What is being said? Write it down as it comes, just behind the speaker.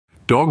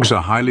Dogs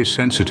are highly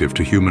sensitive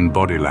to human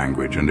body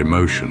language and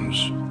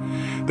emotions.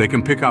 They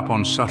can pick up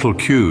on subtle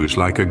cues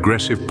like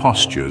aggressive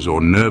postures or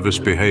nervous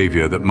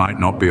behavior that might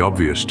not be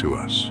obvious to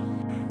us.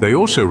 They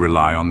also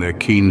rely on their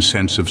keen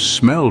sense of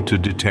smell to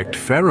detect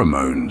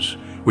pheromones,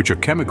 which are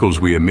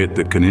chemicals we emit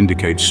that can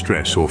indicate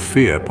stress or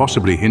fear,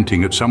 possibly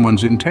hinting at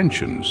someone's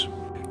intentions.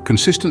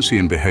 Consistency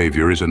in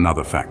behavior is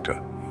another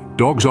factor.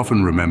 Dogs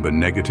often remember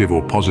negative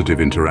or positive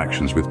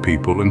interactions with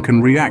people and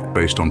can react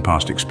based on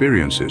past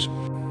experiences.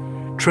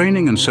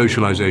 Training and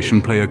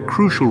socialization play a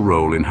crucial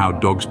role in how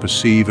dogs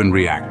perceive and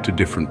react to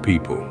different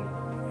people.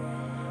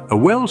 A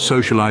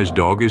well-socialized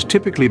dog is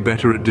typically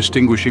better at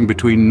distinguishing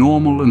between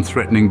normal and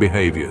threatening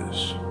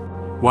behaviors.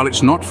 While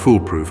it's not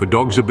foolproof, a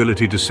dog's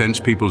ability to sense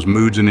people's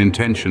moods and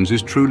intentions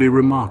is truly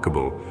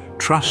remarkable.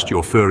 Trust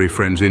your furry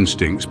friend's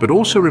instincts, but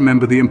also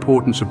remember the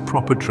importance of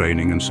proper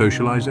training and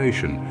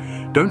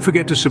socialization. Don't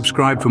forget to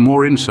subscribe for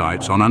more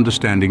insights on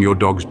understanding your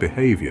dog's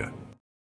behavior.